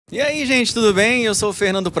E aí, gente, tudo bem? Eu sou o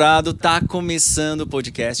Fernando Prado, tá começando o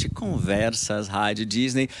podcast Conversas, Rádio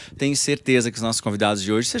Disney. Tenho certeza que os nossos convidados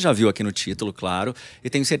de hoje, você já viu aqui no título, claro, e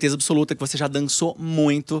tenho certeza absoluta que você já dançou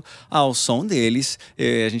muito ao som deles.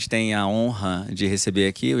 E a gente tem a honra de receber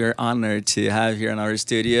aqui, we are honored to have here in our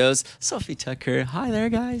studios, Sofi Tukker. Hi there,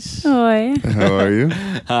 guys. Oi. How are you?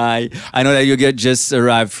 Hi. I know that you just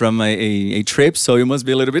arrived from a trip, so you must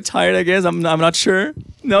be a little bit tired, I guess. I'm not sure.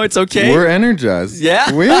 No, it's okay. We're energized.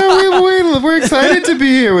 Yeah? We're excited to be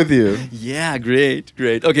here with you. Yeah, great.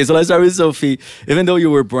 Okay, so let's start with Sophie. Even though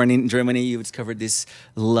you were born in Germany, you discovered this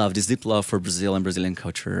deep love for Brazil and Brazilian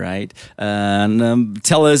culture, right? And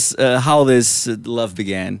tell us how this love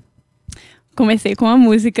began. Comecei com a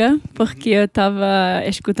música, porque eu estava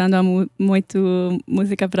escutando muito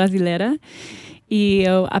música brasileira. E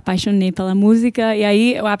eu apaixonei pela música, e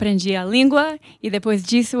aí eu aprendi a língua, e depois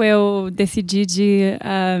disso eu decidi de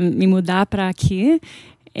me mudar para aqui.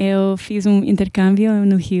 Eu fiz um intercâmbio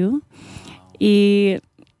no Rio, e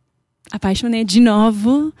apaixonei de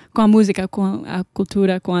novo com a música, com a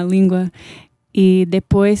cultura, com a língua. E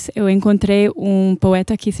depois eu encontrei um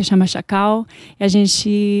poeta que se chama Chacal, e a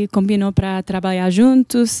gente combinou para trabalhar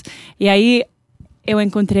juntos, e aí eu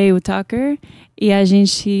encontrei o Tukker e a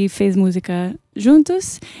gente fez música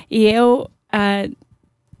juntos. E eu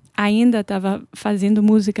ainda estava fazendo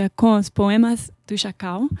música com os poemas do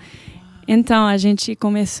Chacal. Então a gente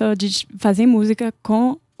começou a fazer música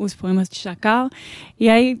com os poemas do Chacal. E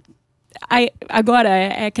aí agora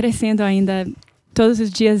é crescendo ainda todos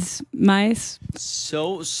os dias mais.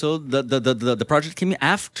 So the project came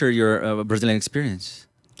after your Brazilian experience?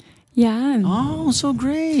 Yeah. Oh, so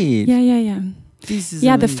great. Yeah.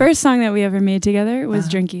 Yeah, the first song that we ever made together was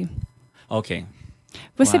Drinky. Okay.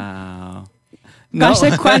 Você Wow.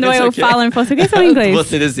 gosta quando eu okay. falo em português ou em inglês?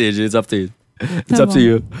 Você decide. It's up to you. It's Tá up bom. to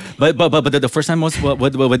you. But the first time was with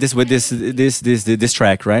this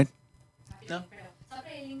track, right? Só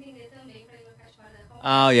pra ele entender também, pra ele não ficar fora da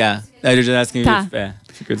Oh conversa. yeah. I was just asking Tá.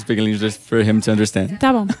 if you could speak English just for him to understand.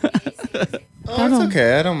 Tá bom. Oh, it's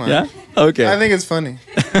okay. I don't mind. Yeah. Okay. I think it's funny.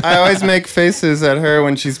 I always make faces at her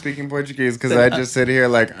when she's speaking Portuguese because I just sit here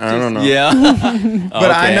like, I don't know. Yeah.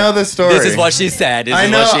 But I know the story. This is what she said. I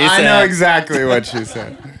know exactly what she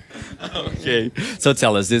said. Okay. So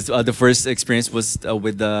tell us, this the first experience was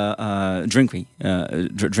with the Drinky,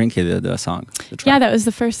 the song. The track. Yeah, that was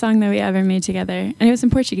the first song that we ever made together, and it was in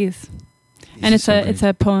Portuguese. And This is so great. it's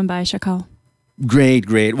a poem by Chacal. Great.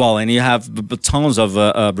 Well, and you have tons of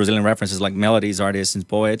Brazilian references like melodies, artists, and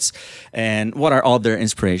poets. And what are other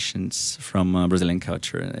inspirations from Brazilian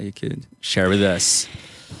culture that you could share with us?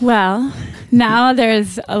 Well, now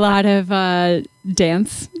there's a lot of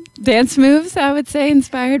dance moves, I would say,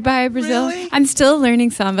 inspired by Brazil. Really? I'm still learning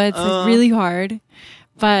samba. It's really hard.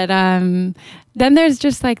 But then there's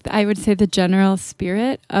just like, I would say, the general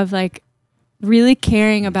spirit of like really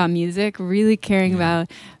caring about music, really caring about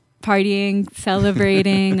partying,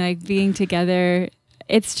 celebrating, like being together.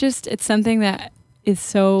 It's something that is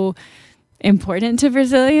so important to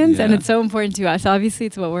Brazilians, and it's so important to us. Obviously,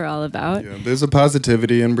 it's what we're all about. Yeah, there's a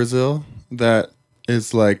positivity in Brazil that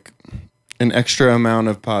is like an extra amount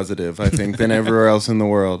of positive, I think, than everywhere else in the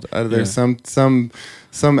world. There's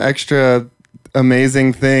some extra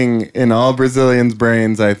amazing thing in all Brazilians'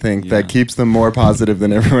 brains, I think, that keeps them more positive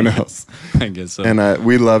than everyone else. I guess so. And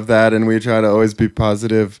we love that, and we try to always be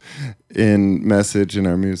positive in message in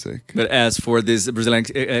our music. But as for these Brazilian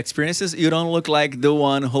experiences, you don't look like the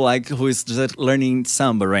one who is just learning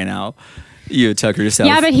samba right now. You, Tucker, yourself.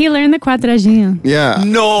 Yeah, but he learned the quadradinho. Yeah.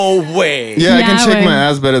 No way. Yeah, I can Yeah, shake way. my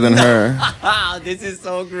ass better than her. This is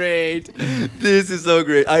so great.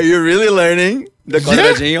 Are you really learning the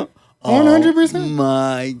quadradinho? 100%. Oh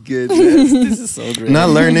my goodness. This is so great. Not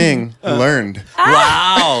learning, learned.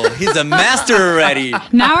 Wow. He's a master already.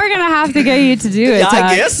 Now we're gonna have to get you to do it. Yeah, I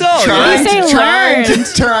Tuck. guess so. Trying right?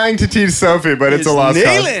 to- Trying to teach Sophie, but it's a lost cause.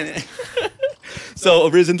 nailing it. So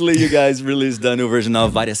recently you guys released a new version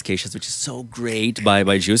of Várias Queixas, which is so great by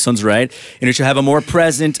Gilson's, right? In which you have a more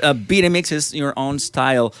present beat and mixes your own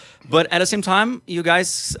style. But at the same time, you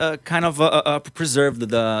guys kind of preserved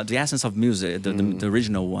the essence of music, the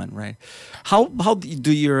original one, right? How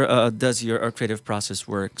does your creative process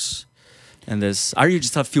works? And are you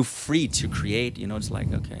just feel free to create? You know, it's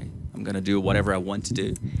like, okay, I'm gonna do whatever I want to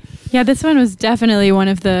do. Yeah, this one was definitely one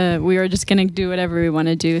of the we were just gonna do whatever we want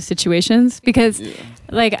to do situations because,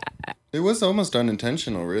 like, It was almost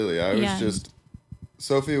unintentional, really.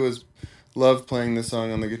 Sophie loved playing this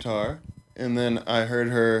song on the guitar, and then I heard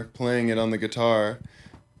her playing it on the guitar,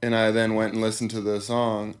 and I then went and listened to the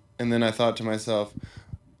song, and then I thought to myself,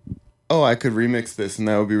 oh, I could remix this and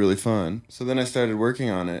that would be really fun. So then I started working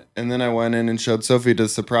on it. And then I went in and showed Sophie to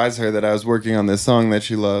surprise her that I was working on this song that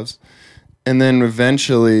she loves. And then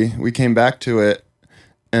eventually we came back to it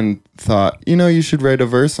and thought, you should write a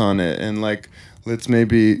verse on it. And like, let's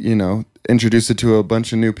maybe, introduce it to a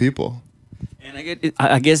bunch of new people. And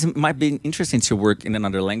I guess it might be interesting to work in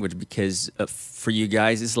another language because for you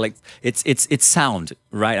guys, it's like, it's sound,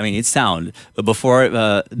 right? I mean, it's sound. Before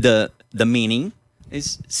the meaning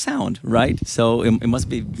is sound, right? So it must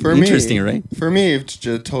be interesting, right? For me, it's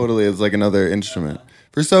just totally is like another instrument.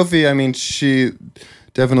 For Sophie, I mean, she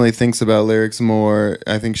definitely thinks about lyrics more.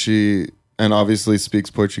 I think and obviously speaks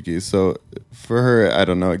Portuguese. So for her, I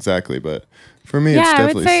don't know exactly, but for me, it's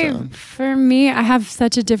definitely I would say sound. for me, I have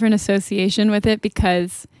such a different association with it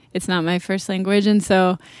because it's not my first language, and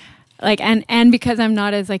so like and because I'm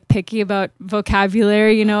not as like picky about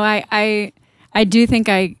vocabulary, I do think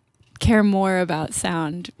I care more about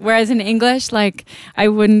sound. Whereas in English, like I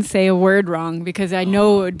wouldn't say a word wrong because I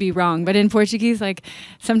know it would be wrong. But in Portuguese, like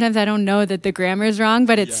sometimes I don't know that the grammar is wrong,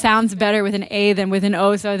 but it sounds better with an A than with an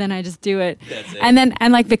O, so then I just do it.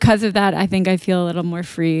 And like because of that, I think I feel a little more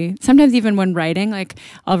free. Sometimes even when writing, like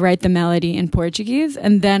I'll write the melody in Portuguese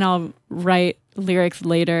and then I'll write lyrics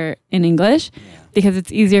later in English because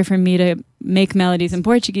it's easier for me to make melodies in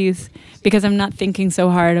Portuguese because I'm not thinking so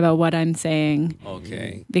hard about what I'm saying.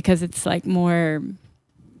 Okay. Because it's like more,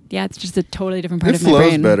 it's just a totally different part of my It brain.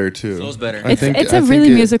 flows better too. Flows better. It's a really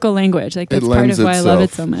musical language. Like that's part of why I love it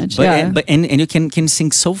so much. But and you can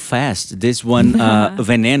sing so fast. This one,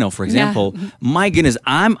 Veneno, for example. My goodness,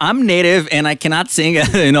 I'm native and I cannot sing.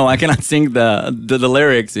 I cannot sing the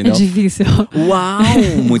lyrics. É difícil. Wow,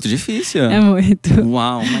 muito difícil. É muito.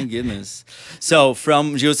 Wow, my goodness. So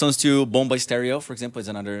from Gilson's to Bomba Stereo, for example, is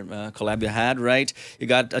another collab you had, right? You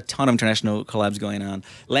got a ton of international collabs going on.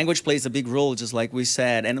 Language plays a big role, just like we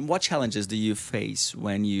said. And what challenges do you face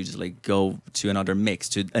when you just like go to another mix,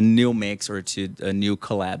 to a new mix or to a new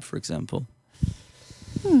collab, for example?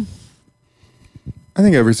 I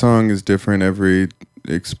think every song is different. Every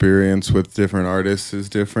experience with different artists is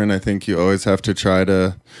different. I think you always have to try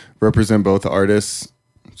to represent both artists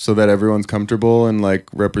so that everyone's comfortable in like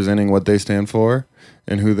representing what they stand for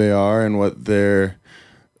and who they are and what their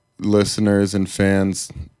listeners and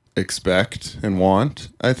fans expect and want.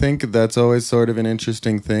 I think that's always sort of an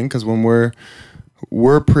interesting thing because when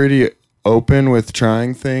we're pretty open with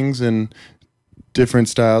trying things and different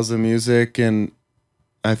styles of music, and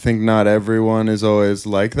I think not everyone is always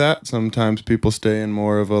like that. Sometimes people stay in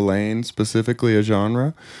more of a lane, specifically a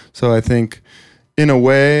genre. So I think in a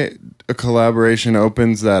way a collaboration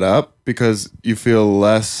opens that up because you feel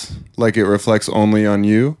less like it reflects only on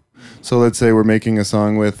you. So let's say we're making a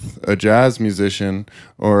song with a jazz musician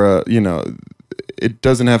or it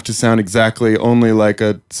doesn't have to sound exactly only like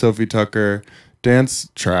a Sofi Tukker dance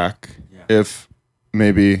track if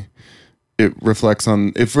maybe it reflects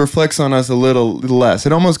on us a little less.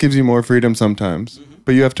 It almost gives you more freedom sometimes,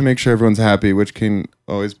 but you have to make sure everyone's happy, which can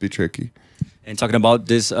always be tricky. And talking about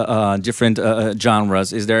this different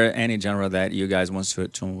genres, is there any genre that you guys want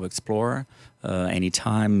to explore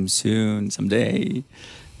anytime soon, someday?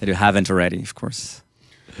 That you haven't already, of course.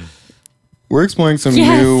 We're exploring some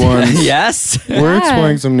new ones. Yes. We're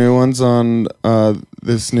exploring some new ones on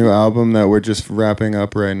this new album that we're just wrapping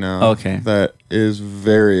up right now. Okay. That is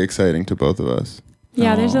very exciting to both of us.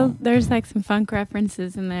 Yeah, there's like some funk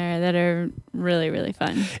references in there that are really, really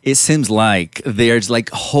fun. It seems like they're just like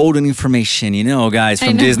holding information, guys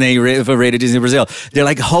from Disney, for Radio Disney Brazil. They're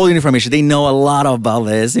like holding information. They know a lot about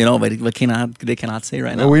this, but they cannot say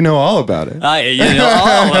right now. Well, we know all about it. You know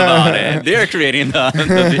all about it. They're creating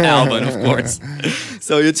the album, of course.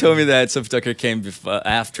 So you told me that Sofi Tukker came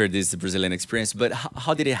after this Brazilian experience, but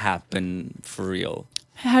how did it happen for real?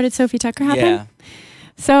 How did Sofi Tukker happen? Yeah.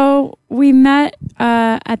 So we met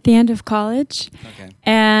at the end of college,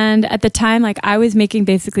 and at the time, like I was making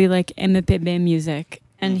basically like MPB music,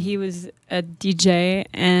 and he was a DJ,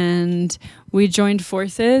 and we joined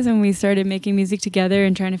forces and we started making music together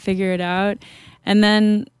and trying to figure it out. And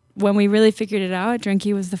then when we really figured it out,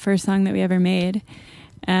 Drinky was the first song that we ever made.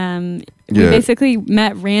 We basically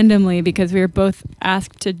met randomly because we were both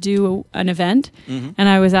asked to do an event, and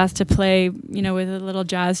I was asked to play, with a little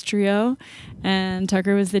jazz trio, and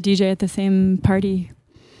Tucker was the DJ at the same party.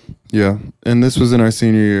 Yeah, and this was in our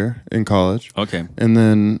senior year in college. Okay. And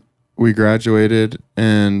then we graduated,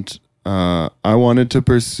 and I wanted to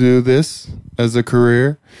pursue this as a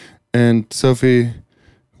career, and Sophie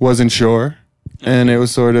wasn't sure, and it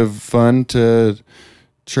was sort of fun to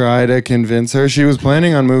try to convince her. She was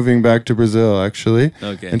planning on moving back to Brazil, actually.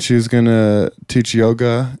 Okay. And she was going to teach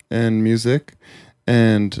yoga and music.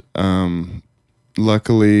 and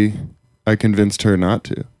luckily I convinced her not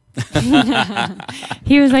to.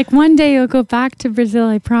 He was like, one day you'll go back to Brazil,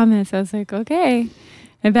 I promise. I was like, okay,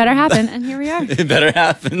 it better happen. And here we are. It better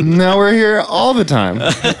happen. Now we're here all the time.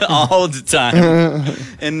 All the time.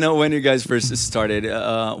 And when you guys first started,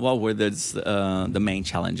 what were the main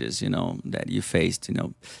challenges, you know, that you faced, you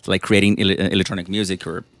know, like creating electronic music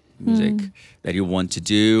or music that you want to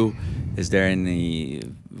do? Is there any,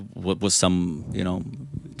 what was some, you know,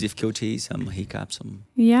 difficulties, some hiccups?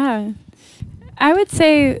 Yeah. I would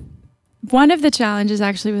say one of the challenges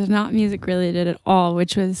actually was not music related at all,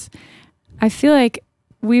 which was, I feel like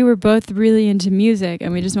we were both really into music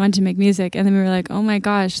and we just wanted to make music. And then we were like, oh my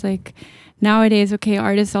gosh, like nowadays, okay,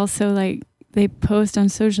 artists also like, they post on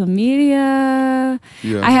social media.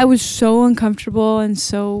 Yeah. I was so uncomfortable and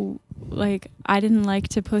so like, I didn't like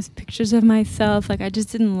to post pictures of myself. Like I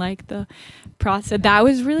just didn't like the process. That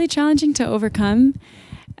was really challenging to overcome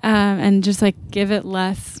and just like give it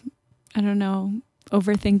less, I don't know,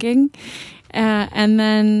 overthinking. And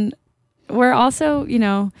then we're also, you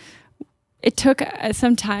know, it took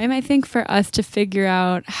some time, I think, for us to figure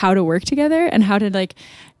out how to work together and how to like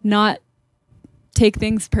not take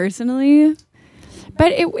things personally.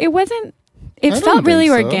 But it wasn't, it felt really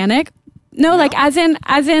organic. No, like as in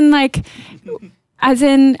I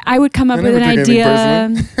would come up with an idea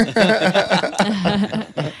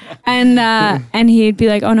and he'd be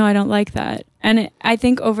like, oh no, I don't like that. And I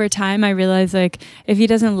think over time I realized like if he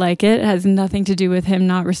doesn't like it, it has nothing to do with him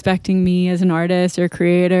not respecting me as an artist or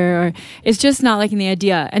creator, or it's just not liking the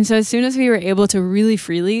idea. And so as soon as we were able to really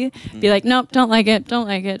freely be like, nope, don't like it, don't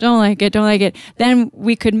like it, don't like it, don't like it, then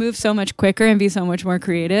we could move so much quicker and be so much more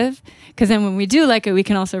creative. Because then when we do like it, we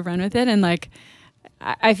can also run with it. And like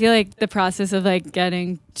I feel like the process of like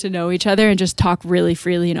getting to know each other and just talk really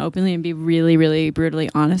freely and openly and be really, really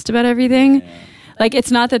brutally honest about everything. Yeah. Like,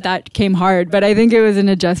 it's not that came hard, but I think it was an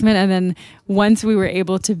adjustment. And then once we were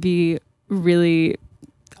able to be really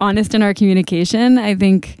honest in our communication, I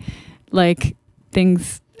think like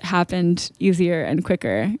things happened easier and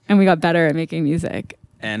quicker and we got better at making music.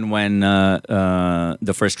 And when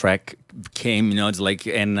the first track came, you know, it's like,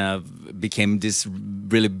 and became this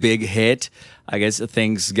really big hit, I guess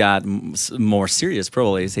things got more serious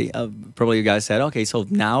probably. Probably you guys said, okay, so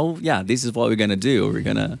now, yeah, this is what we're going to do. We're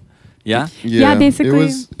going to, yeah, basically.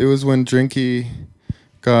 It was when Drinky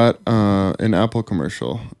got an Apple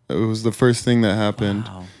commercial. It was the first thing that happened.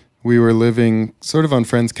 Wow. We were living sort of on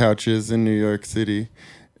friends' couches in New York City,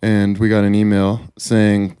 and we got an email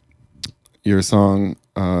saying, your song,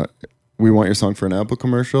 we want your song for an Apple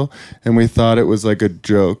commercial. And we thought it was like a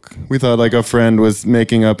joke. We thought like a friend was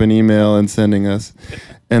making up an email and sending us.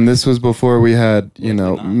 And this was before we had, you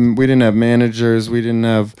know, we didn't have managers, we didn't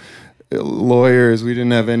have lawyers, we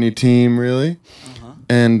didn't have any team really.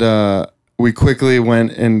 And we quickly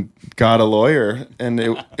went and got a lawyer, and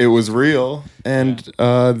it was real. And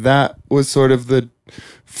that was sort of the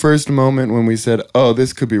first moment when we said, oh,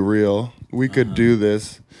 this could be real. We could do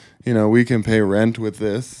this. You know, we can pay rent with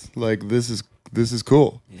this. Like, this is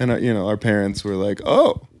cool. Yeah. And, you know, our parents were like,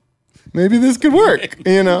 oh, maybe this could work.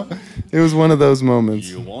 You know, it was one of those moments.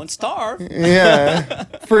 You won't starve. Yeah,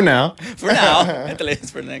 for now. For now, at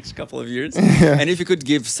least for the next couple of years. Yeah. And if you could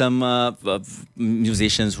give some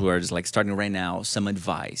musicians who are just like starting right now some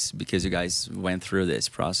advice, because you guys went through this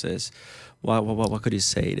process, what could you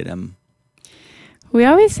say to them? We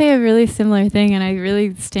always say a really similar thing, and I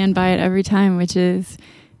really stand by it every time, which is,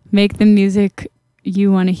 make the music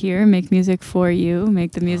you want to hear, make music for you,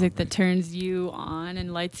 make the music that turns you on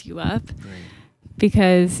and lights you up. Great.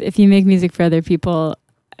 Because if you make music for other people,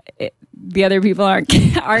 the other people are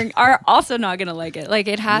also not going to like it. Like,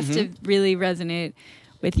 it has to really resonate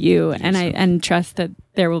with you, and trust that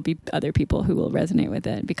there will be other people who will resonate with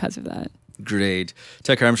it because of that. Great.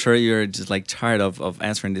 Tukker, I'm sure you're just like tired of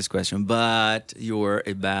answering this question, but you're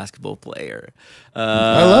a basketball player.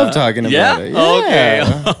 I love talking about it.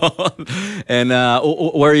 Yeah? Okay. And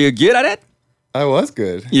were you good at it? I was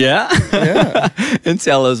good. Yeah? Yeah. And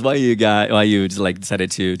tell us why you just like decided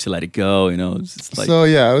to let it go, you know? It's like, so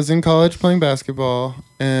yeah, I was in college playing basketball,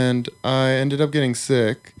 and I ended up getting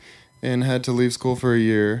sick and had to leave school for a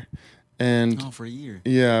year. And for a year.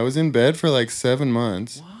 Yeah, I was in bed for like 7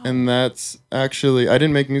 months. Wow. And that's actually, I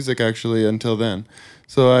didn't make music actually until then.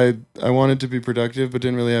 So I wanted to be productive, but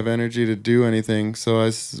didn't really have energy to do anything. So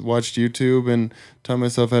I watched YouTube and taught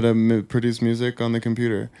myself how to produce music on the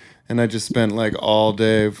computer. And I just spent like all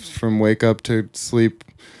day from wake up to sleep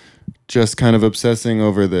just kind of obsessing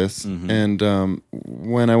over this. And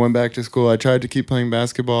when I went back to school, I tried to keep playing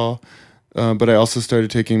basketball. but I also started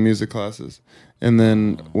taking music classes. And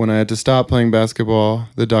then when I had to stop playing basketball,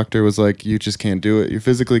 the doctor was like, you just can't do it. You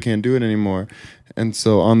physically can't do it anymore. And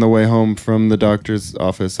so on the way home from the doctor's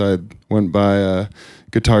office, I went by a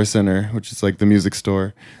Guitar Center, which is like the music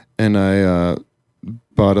store, and I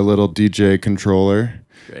bought a little DJ controller.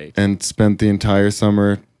 Great. And spent the entire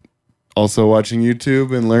summer also watching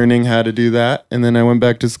YouTube and learning how to do that. And then I went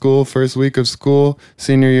back to school, first week of school,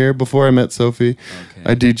 senior year, before I met Sophie.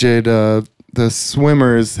 Okay. I DJ'd the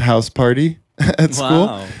Swimmers house party at school.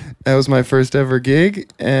 Wow. That was my first ever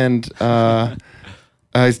gig. And I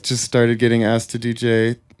just started getting asked to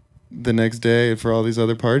DJ the next day for all these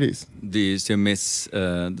other parties. Do you still miss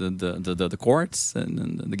the courts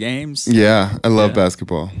and the games? Yeah, I love Yeah.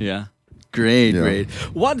 basketball. Yeah. Great, Yeah. great.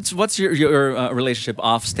 What's your relationship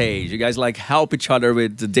off stage? You guys like help each other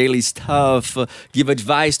with the daily stuff, give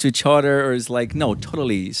advice to each other, or is like no,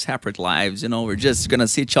 totally separate lives? You know, we're just gonna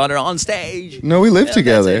see each other on stage. No, we live Yeah,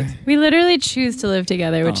 together. that's it. We literally choose to live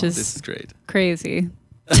together, which This is is great. crazy.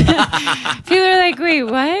 People are like, wait,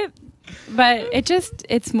 what? But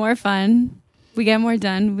it's more fun. We get more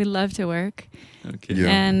done. We love to work. Okay. Yeah.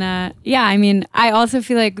 And yeah, I mean, I also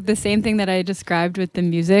feel like the same thing that I described with the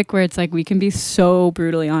music, where it's like we can be so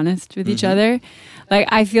brutally honest with each other. Like,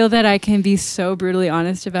 I feel that I can be so brutally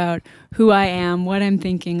honest about who I am, what I'm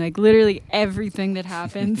thinking, like literally everything that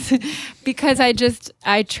happens, because I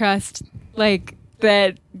trust like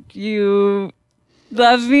that you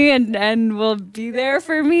love me and will be there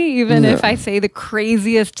for me, even if I say the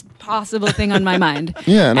craziest possible thing on my mind.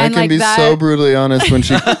 Yeah, and I can like be that- so brutally honest when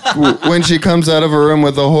she comes out of a room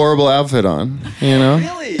with a horrible outfit on, you know?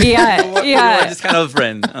 Really? Yeah, You yeah. are just kind of a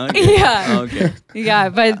friend. Okay. Yeah. Okay. Yeah,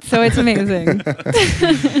 but so it's amazing.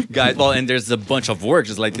 Guys, well, and there's a bunch of work,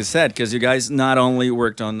 just like you said, because you guys not only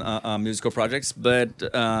worked on musical projects, but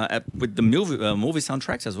with the movie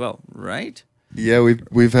soundtracks as well, right? Yeah,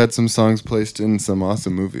 we've had some songs placed in some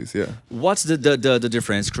awesome movies, yeah. What's the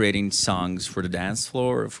difference creating songs for the dance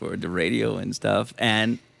floor, for the radio and stuff,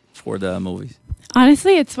 and for the movies?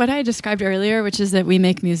 Honestly, it's what I described earlier, which is that we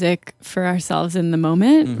make music for ourselves in the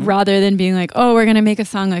moment rather than being like, oh, we're going to make a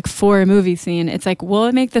song like for a movie scene. It's like,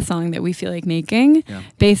 we'll make the song that we feel like making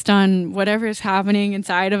based on whatever is happening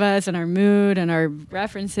inside of us and our mood and our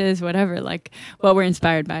references, whatever, like what we're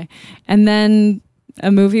inspired by. And then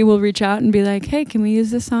a movie will reach out and be like, hey, can we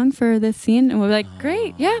use this song for this scene? And we'll be like,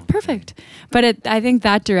 great, yeah, perfect. But I think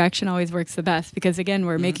that direction always works the best because, again,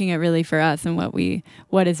 we're making it really for us and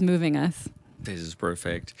what is moving us. This is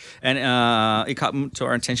perfect. And it caught to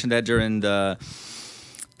our attention that during the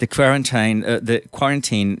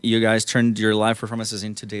quarantine, you guys turned your live performances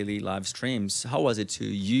into daily live streams. How was it to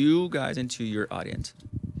you guys and to your audience?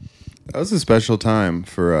 That was a special time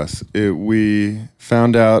for us. We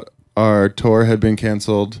found out our tour had been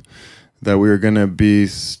canceled, that we were going to be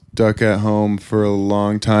stuck at home for a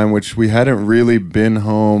long time, which we hadn't really been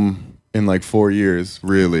home in like 4 years,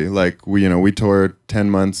 really. Like we toured 10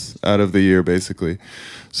 months out of the year, basically.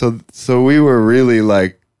 So we were really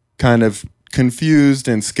like kind of confused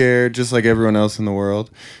and scared, just like everyone else in the world.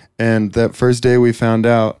 And that first day we found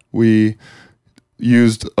out, we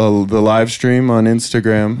used the live stream on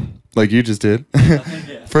Instagram, like you just did,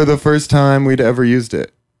 for the first time we'd ever used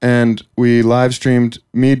it. And we live streamed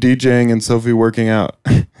me DJing and Sophie working out.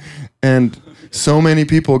 And so many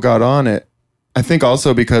people got on it. I think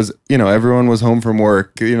also because, everyone was home from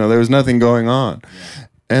work. There was nothing going on.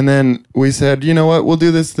 And then we said, you know what, we'll do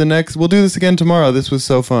this again tomorrow. This was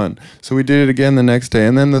so fun. So we did it again the next day.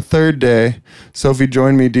 And then the third day, Sophie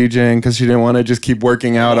joined me DJing because she didn't want to just keep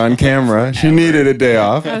working out on camera. She needed a day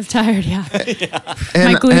off. I was tired, yeah.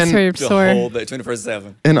 And, My glutes were The sore. whole day,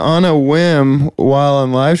 24/7. and on a whim, while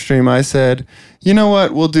on live stream, I said, you know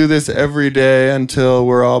what, we'll do this every day until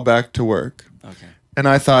we're all back to work. Okay. And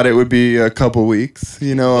I thought it would be a couple weeks,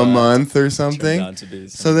 a month or Turned something. out to be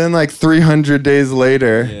So then like 300 days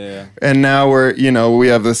later, Yeah. and now we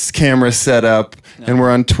have this camera set up, and we're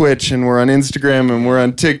on Twitch, and we're on Instagram, and we're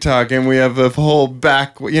on TikTok, and we have a whole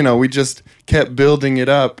back, we just kept building it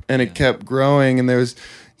up, and it kept growing, and there was,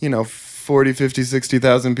 40, 50,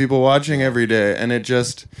 60,000 people watching every day, and it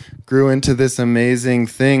just grew into this amazing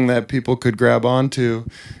thing that people could grab onto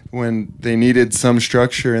when they needed some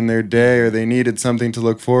structure in their day or they needed something to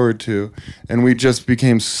look forward to. And we just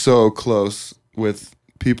became so close with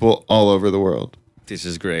people all over the world. This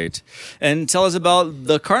is great. And tell us about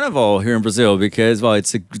the carnival here in Brazil, because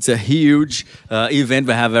it's a huge event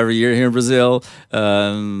we have every year here in Brazil,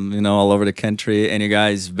 all over the country. And you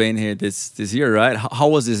guys been here this year, right? How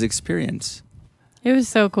was this experience? It was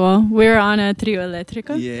so cool. We were on a trio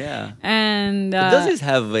elétrico. Yeah. And Does this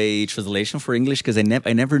have a translation for English? Because I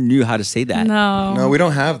never knew how to say that. no. No, we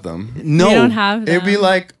don't have them. No. We don't have them. It'd be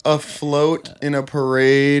like a float in a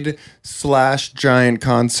parade / giant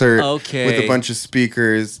concert Okay. with a bunch of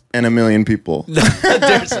speakers and 1 million people.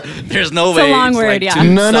 there's no It's way. a long it's word, like yeah.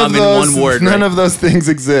 two None of some in those. one word. None right? of those things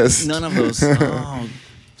exist. None of those. Oh,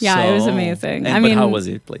 Yeah, it was amazing. And, I but mean, how was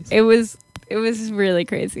it, please? It was really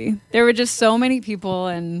crazy. There were just so many people,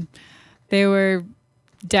 and they were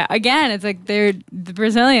again. It's like the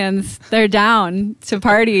Brazilians. They're down to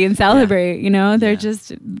party and celebrate. You know, they're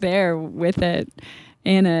just there with it,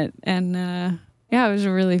 in it, and yeah, it was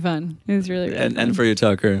really fun. It was really fun. And for you,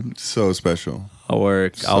 Tucker, So special.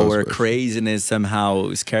 our special. craziness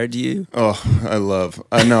somehow scared you. Oh, I love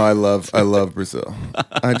Brazil.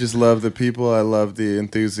 I just love the people. I love the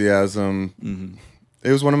enthusiasm. Mm-hmm.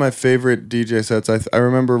 It was one of my favorite DJ sets. I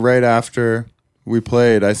remember right after we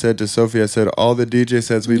played, I said to Sophie, I said, all the DJ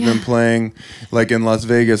sets we've been playing, like in Las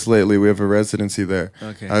Vegas lately, we have a residency there.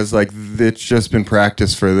 Okay. I was like, it's just been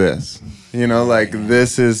practice for this. You know, like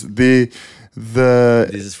this is This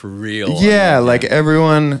is for real. yeah, like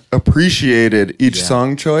everyone appreciated each Yeah.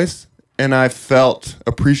 song choice, and I felt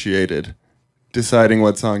appreciated deciding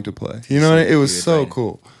what song to play. You know, it was good, so right?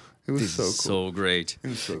 cool. It was This so is cool. so great. It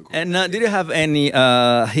was so cool. And did you have any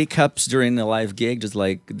hiccups during the live gig? Just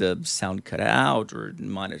like the sound cut out or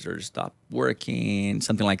monitors stopped working,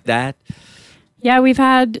 something like that? Yeah, we've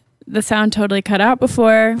had the sound totally cut out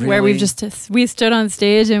before, where Really? we stood on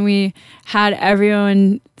stage and we had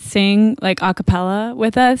everyone sing like a cappella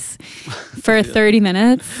with us for 30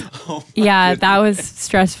 minutes. Oh Yeah, that was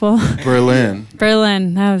stressful. Berlin.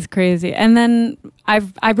 Berlin, that was crazy. And then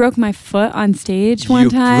I broke my foot on stage one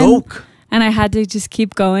time. Broke? And I had to just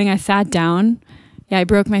keep going. I sat down. Yeah, I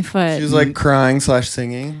broke my foot. She was like crying /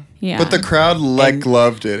 singing. Yeah. But the crowd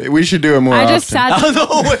loved it. We should do it more I often. just sat.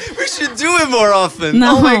 Oh, no, we should do it more often.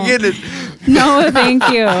 No. Oh, my goodness. No, thank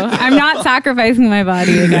you. I'm not sacrificing my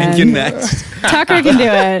body again. Thank you, next. Tucker can do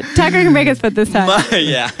it. Tucker can break his foot this time.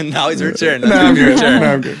 Yeah, now it's your turn. No, Now I'm it's your good. turn.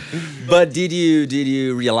 No, I'm good. But did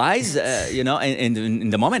you realize, you know,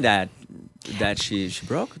 in the moment that she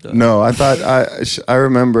broke? No, I thought I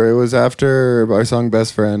remember it was after our song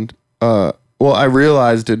 "Best Friend." Well, I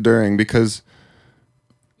realized it during because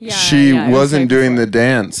Yeah, she yeah, it was wasn't right doing before. the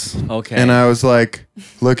dance. Okay. And I was like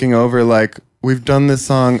looking over, like we've done this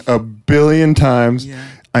song 1 billion times. Yeah.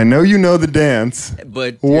 I know you know the dance.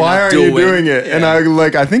 But you're Why not aren't you doing it? Yeah. And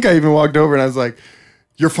I think I even walked over and I was like,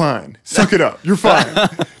 "You're fine. Suck it up. You're fine."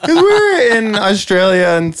 Because we were in Australia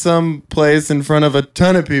in some place in front of a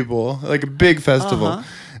ton of people, like a big festival. Uh-huh.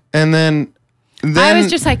 And then I was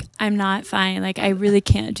just like, I'm not fine. Like, I really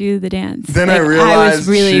can't do the dance. Then like, I realized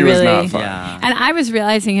she was not fine. Yeah. And I was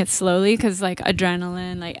realizing it slowly because, like,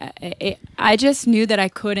 adrenaline, like, I just knew that I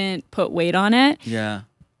couldn't put weight on it Yeah.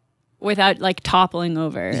 without, like, toppling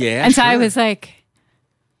over. Yeah, And so I sure. was like,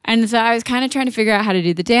 and so I was kind of trying to figure out how to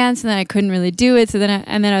do the dance, and then I couldn't really do it. So then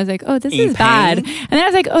I was like, oh, this In is bad. pain? And then I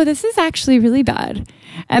was like, oh, this is actually really bad.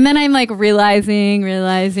 And then I'm like realizing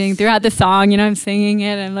throughout the song, you know, I'm singing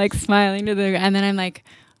it, I'm like smiling to and then I'm like,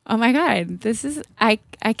 oh my God, this is, I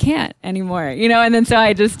can't anymore, you know? And then so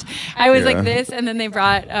I was Yeah. like this, and then they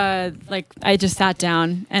brought, I just sat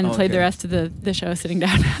down and played the Okay. rest of the show sitting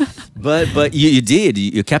down. But you did.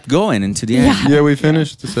 You kept going into the end. Yeah. Yeah, we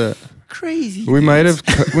finished the set. Crazy. We might have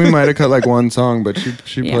cut like one song, but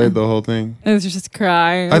she Yeah. played the whole thing. I was just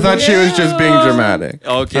crying. I thought she was just being dramatic.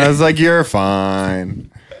 Okay. I was like, "You're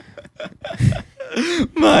fine."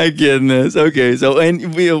 My goodness. Okay, so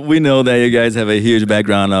and we know that you guys have a huge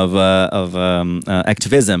background of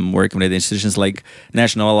activism, working with institutions like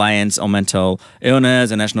National Alliance on Mental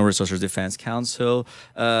Illness and National Resources Defense Council.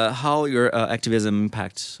 How your activism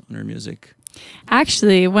impacts on your music?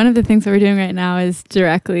 Actually, one of the things that we're doing right now is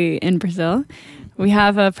directly in Brazil. We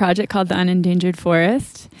have a project called the Unendangered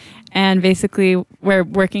Forest. And basically, we're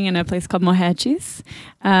working in a place called Mohetes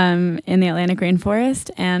in the Atlantic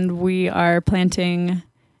rainforest. And we are planting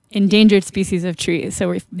endangered species of trees.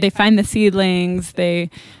 So they find the seedlings, they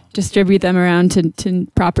distribute them around to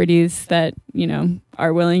properties that, you know,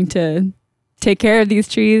 are willing to take care of these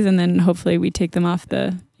trees. And then hopefully we take them off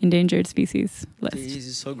the endangered species list. This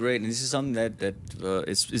is so great, and this is something that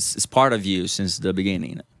is part of you since the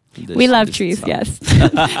beginning. We love trees, song. yes.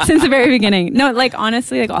 Since the very beginning. No, like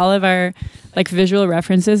honestly, like all of our like visual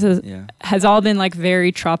references has all been like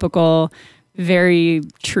very tropical, very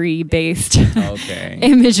tree-based Okay.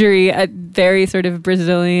 imagery, a very sort of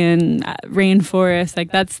Brazilian rainforest.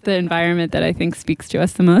 Like that's the environment that I think speaks to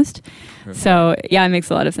us the most. So yeah, it makes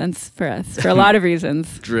a lot of sense for us for a lot of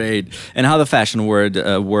reasons. Great. And how the fashion world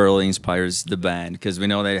inspires the band? Because we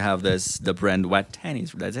know they have the brand Wet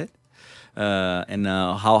Tennies, that's it? And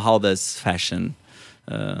how does fashion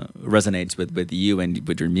resonates with you and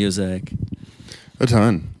with your music? A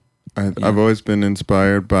ton. I've always been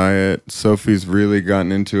inspired by it. Sophie's really gotten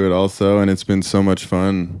into it also, and it's been so much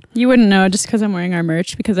fun. You wouldn't know just because I'm wearing our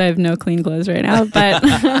merch because I have no clean clothes right now.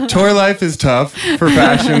 But Tour life is tough for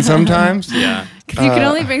fashion sometimes. Yeah. because you can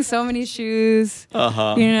only bring so many shoes.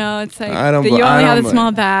 Uh-huh. You know, it's like you you only have a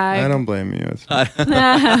small bag. I don't blame you. It's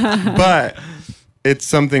but it's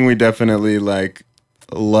something we definitely like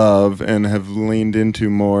love and have leaned into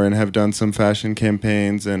more and have done some fashion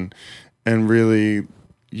campaigns and really,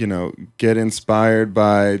 you know, get inspired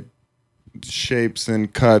by shapes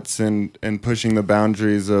and cuts and pushing the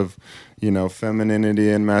boundaries of, you know, femininity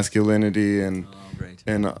and masculinity and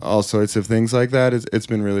all sorts of things like that. It's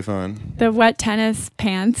been really fun. The wet tennis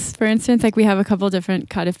pants, for instance, like we have a couple different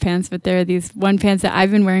cut of pants, but there are these one pants that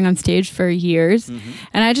I've been wearing on stage for years,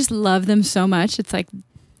 and I just love them so much. It's like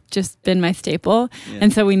just been my staple,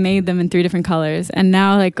 and so we made them in 3 different colors. And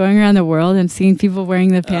now, like going around the world and seeing people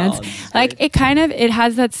wearing the pants, like it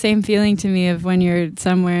has that same feeling to me of when you're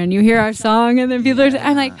somewhere and you hear our song, and then people are,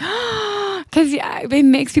 I'm like. Because it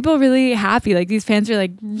makes people really happy. Like these pants are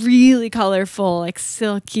like really colorful, like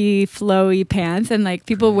silky, flowy pants, and like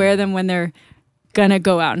people wear them when they're gonna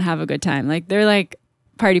go out and have a good time. Like they're like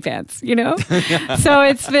party pants, you know? So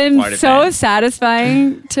it's been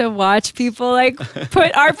satisfying to watch people like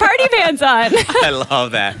put our party pants on. I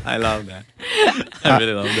love that. I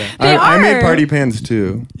really love that. I made party pants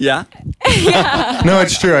too. Yeah? No,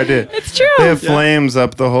 it's true. I did. It's true. They have flames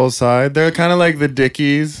up the whole side. They're kind of like the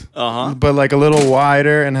Dickies, but like a little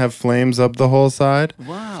wider and have flames up the whole side.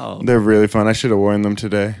 Wow. They're really fun. I should have worn them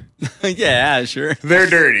today. Yeah, sure. They're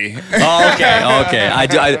dirty. Okay.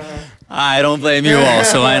 I don't blame you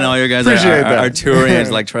also. I know you guys are touring, it's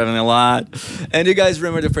like traveling a lot. And you guys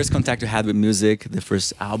remember the first contact you had with music? The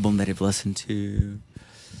first album that you've listened to?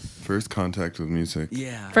 First contact with music.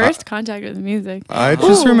 Yeah. First contact with music. I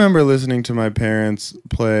just remember listening to my parents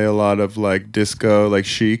play a lot of like disco, like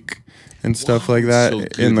Chic and stuff like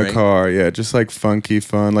that in the car. Yeah, just like funky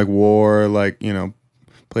fun, like War, like, you know,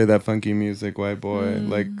 play that funky music, white boy,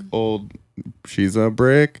 like old She's a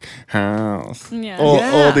Brick House. Yeah.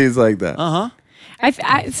 Oldies like that.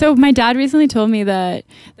 So my dad recently told me that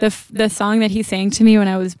the song that he sang to me when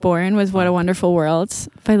I was born was "What a Wonderful World"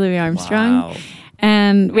 by Louis Armstrong. Wow.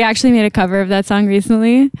 And we actually made a cover of that song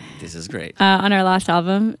recently. This is great. On our last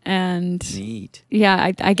album. And neat.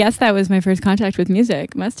 Yeah, I guess that was my first contact with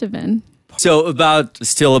music. Must have been. So about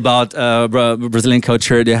Brazilian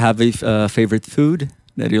culture, do you have a favorite food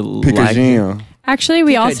that you like? Actually,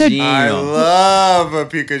 we also... I love a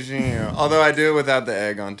picadinho. Although I do it without the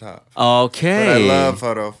egg on top. Okay. But I love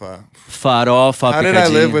farofa. How did I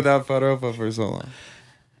live without farofa for so long?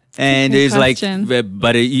 And it's like,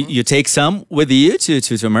 but you take some with you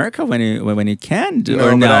to America when you can?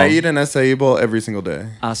 No, but I eat an acai bowl every single day.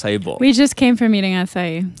 Acai bowl. We just came from eating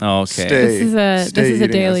acai. Okay. This is a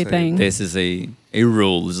daily thing. This is a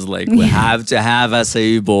rule. This is like, we have to have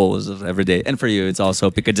acai bowls every day. And for you, it's also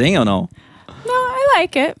picadinho, no? No, I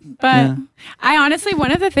like it, but I honestly,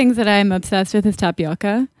 one of the things that I'm obsessed with is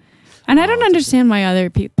tapioca. And I don't understand why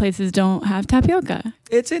other places don't have tapioca.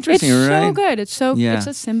 It's interesting, right? It's so good. It's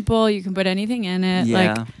so simple. You can put anything in it.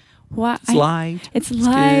 Yeah. Like, what? It's light. It's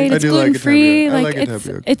light. It's gluten free. Like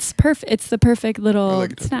it's perfect. It's the perfect little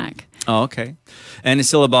snack. Oh, okay. And it's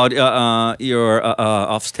still about your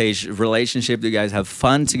offstage relationship. You guys have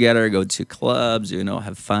fun together, go to clubs, you know,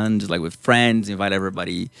 have fun, just like with friends, invite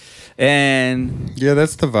everybody. And yeah,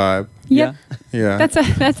 that's the vibe. Yeah. Yeah.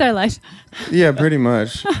 That's our life. Yeah, pretty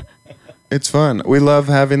much. It's fun. We love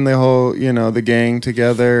having the whole, you know, the gang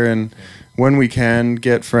together, and when we can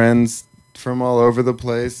get friends from all over the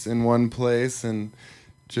place in one place and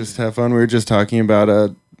just have fun. We were just talking about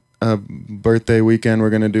a birthday weekend we're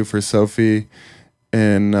going to do for Sofi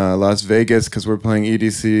in Las Vegas because we're playing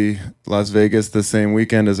EDC Las Vegas the same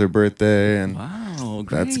weekend as her birthday, and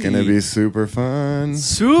that's going to be super fun.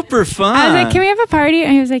 Super fun. I was like, can we have a party?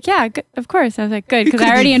 And he was like, yeah, of course. I was like, good, because I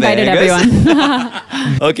already invited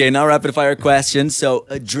everyone. Okay, now rapid fire questions. So,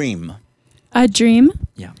 a dream. A dream?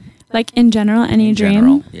 Yeah. Like in general, any dream? In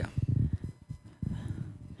general, yeah.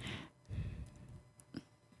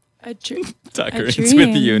 A dream. Tucker, it's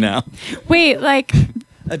with you now. Wait, like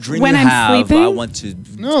A dream When you I'm have. I sleeping? want to.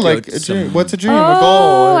 No, go like to a some- dream. What's a dream? Oh, A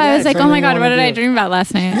goal? I was like, oh Something my you God, wanna what did I do. dream about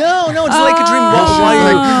last night? No, it's like a dream.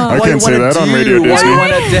 Oh. I can't say that on Radio Disney.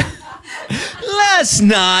 Last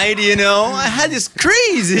night, I had this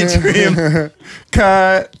crazy dream.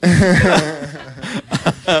 Cut.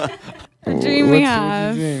 Dream we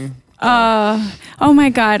have. Oh my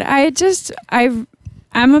God.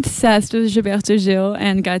 I'm obsessed with Gilberto Gil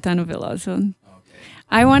and Gaetano Veloso.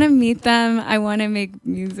 I want to meet them. I want to make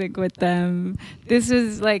music with them. This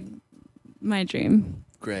was like my dream.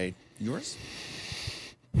 Great. Yours?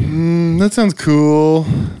 That sounds cool.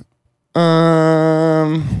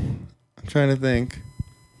 I'm trying to think.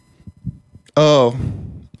 Oh,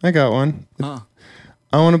 I got one. Huh.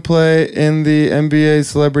 I want to play in the NBA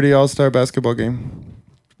Celebrity All-Star Basketball game.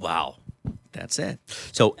 Wow. That's it.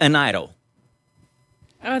 So, an idol.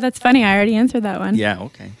 Oh, that's funny. I already answered that one. Yeah,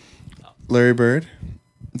 okay. Larry Bird.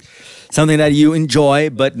 Something that you enjoy,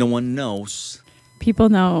 but no one knows. People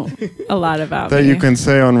know a lot about That me. you can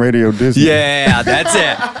say on Radio Disney. Yeah, that's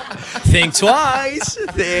it. Think twice.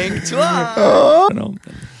 Think twice. No.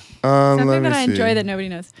 Something let me that I see. enjoy that nobody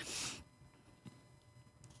knows.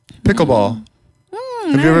 Pickleball.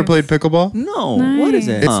 Have you ever played pickleball? No. What is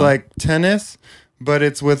it? It's like tennis, but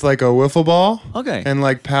it's with like a wiffle ball. Okay. And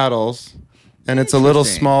like paddles. And it's a little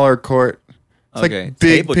Interesting. smaller court. It's Okay. like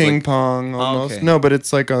big Table, ping like- pong almost. okay. No, but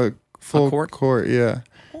it's like a full court? yeah.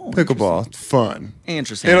 Oh, Pickleball. It's fun.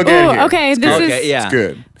 Interesting. It'll get Oh, here. okay. It's This good. is Okay, yeah. It's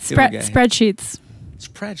good. spread Okay. spreadsheets.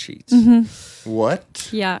 Spreadsheets. What?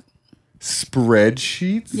 Yeah.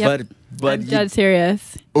 Spreadsheets? Yep. But I'm you, dead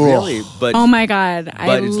serious. really, but Oh my God. I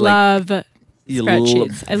but it's like- love you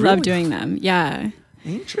spreadsheets. I love really? doing them. Yeah.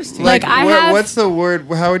 Interesting. Like, I have- what's the word?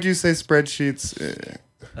 How would you say spreadsheets?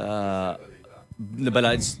 But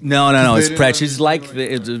it's, no. It's They spreadsheets didn't like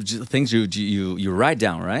the things you write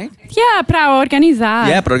down, right? Yeah, pra organizar.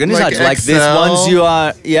 Yeah, para organizar. Like these Excel? ones you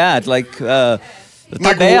are. Yeah, it's like tabelas. Tipo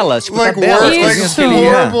like tabelas. work, like Isso.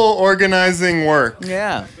 horrible organizing work.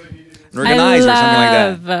 Yeah. An I organizer, something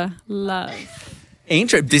like that.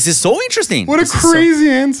 love. This is so interesting. What a This is so- crazy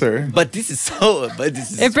answer. But this is so. But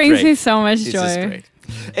this is. It brings great. me so much This is joy. great.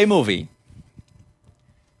 A movie.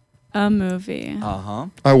 A movie. Uh-huh.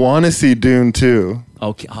 I want to see Dune 2,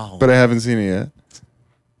 Okay. Oh, but I haven't seen it yet.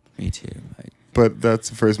 me too. But that's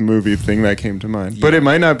the first movie thing that came to mind. But Yeah. it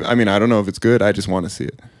might not. I mean, I don't know if it's good. I just want to see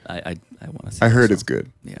it. I want to see I heard it it's good.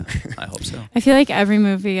 Yeah, I hope so. I feel like every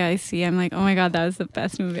movie I see, I'm like, oh my God, that was the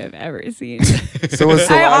best movie I've ever seen. So what's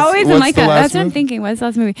the I last, always am what's like the that. last That's what I'm movie? thinking. What's the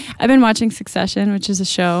last movie? I've been watching Succession, which is a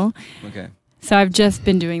show. Okay. So I've just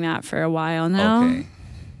been doing that for a while now. Okay.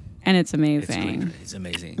 And it's It's really amazing. great. It's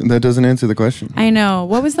amazing. That doesn't answer the question. I know.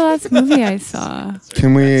 What was the last movie I saw?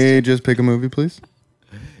 Can we just pick a movie, please?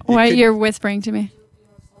 What could- you're whispering to me?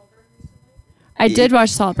 I did watch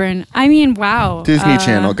Saltburn. I mean, wow. Disney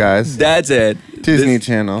Channel, guys. That's it. Disney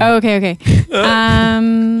Channel. Oh, okay.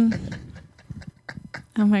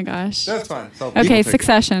 Oh my gosh. That's fine. Okay,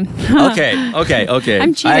 Succession. Okay.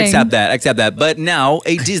 I'm cheating. I accept that. But now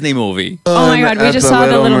a Disney movie. Oh my God, we At just the saw The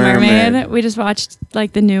Little Little Mermaid. Mermaid. We just watched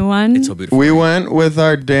like the new one. It's so beautiful. We went with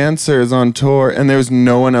our dancers on tour, and there was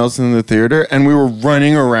no one else in the theater, and we were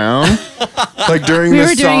running around like during We the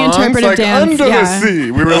were doing songs, interpretive like dance, under yeah. the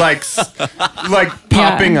sea. We were like like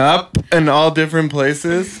popping up in all different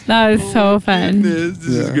places. That was so fun. This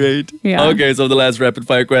is Yeah. great. Yeah. Okay, so the last rapid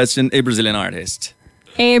fire question: a Brazilian artist.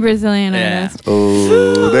 A Brazilian Yeah. artist.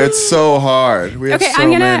 Oh, that's so hard. We have Okay, so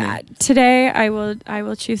I'm gonna many. today. I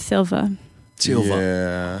will choose Silva. Silva.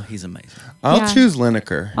 Yeah, He's amazing. I'll Yeah. choose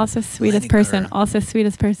Lineker. Also sweetest Lineker. person. Also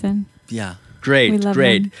sweetest person. Yeah. We Great, love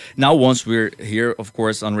great. him. Now, once we're here, of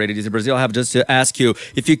course, on Radio Disney Brazil, I have just to ask you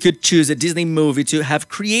if you could choose a Disney movie to have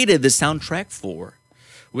created the soundtrack for,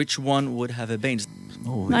 which one would have it been?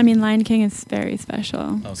 Oh, I mean, Lion King is very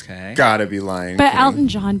special. okay. Gotta be Lion But King. Elton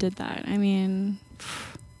John did that. I mean,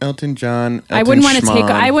 Elton John. I wouldn't want to Schmon.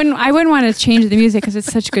 I wouldn't want to change the music because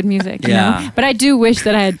it's such good music. You Yeah. know? But I do wish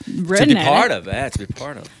that I had To written be it. part of it. To be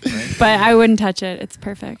part of it. Right? But I wouldn't touch it. It's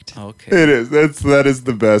perfect. Okay. It is. That is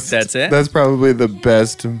the best. That's it? That's probably the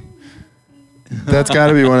best. That's got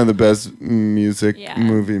to be one of the best Yeah.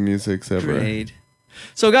 movie musics ever. Great.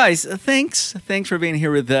 So, guys, thanks. Thanks for being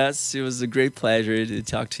here with us. It was a great pleasure to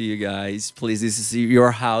talk to you guys. Please, this is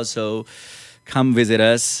your house, so come visit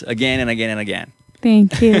us again and again and again.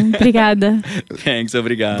 Thank you. Obrigada. Thanks.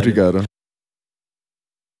 Obrigado. Obrigado.